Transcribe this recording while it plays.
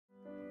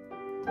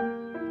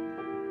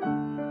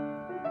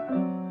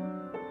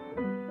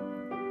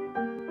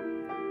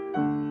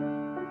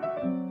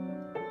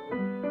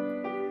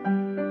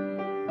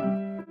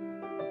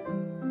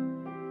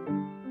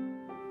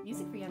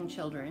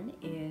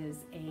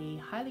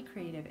highly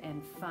creative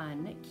and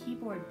fun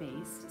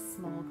keyboard-based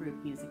small group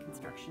music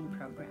instruction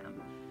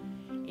program.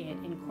 It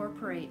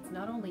incorporates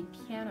not only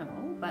piano,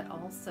 but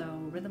also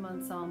rhythm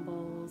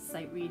ensembles,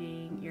 sight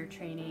reading, ear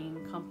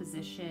training,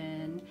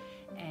 composition,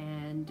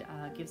 and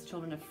gives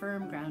children a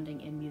firm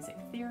grounding in music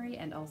theory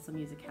and also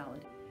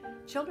musicality.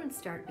 Children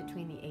start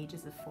between the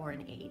ages of 4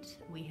 and 8.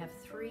 We have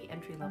 3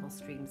 entry-level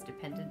streams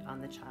dependent on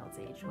the child's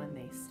age when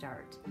they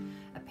start.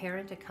 A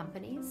parent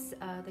accompanies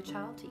the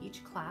child to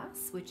each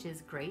class, which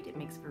is great. It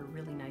makes for a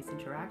really nice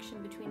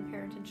interaction between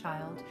parent and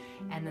child,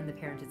 and then the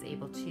parent is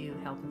able to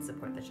help and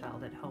support the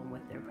child at home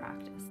with their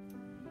practice.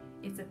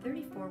 It's a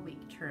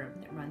 34-week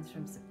term that runs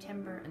from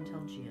September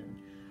until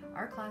June.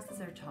 Our classes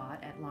are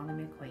taught at Long and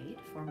McQuaid,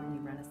 formerly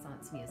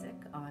Renaissance Music,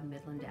 on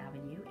Midland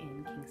Avenue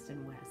in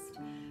Kingston West.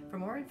 For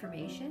more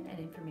information and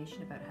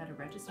information about how to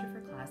register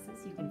for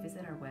classes, you can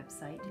visit our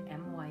website,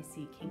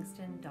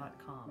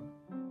 myckingston.com.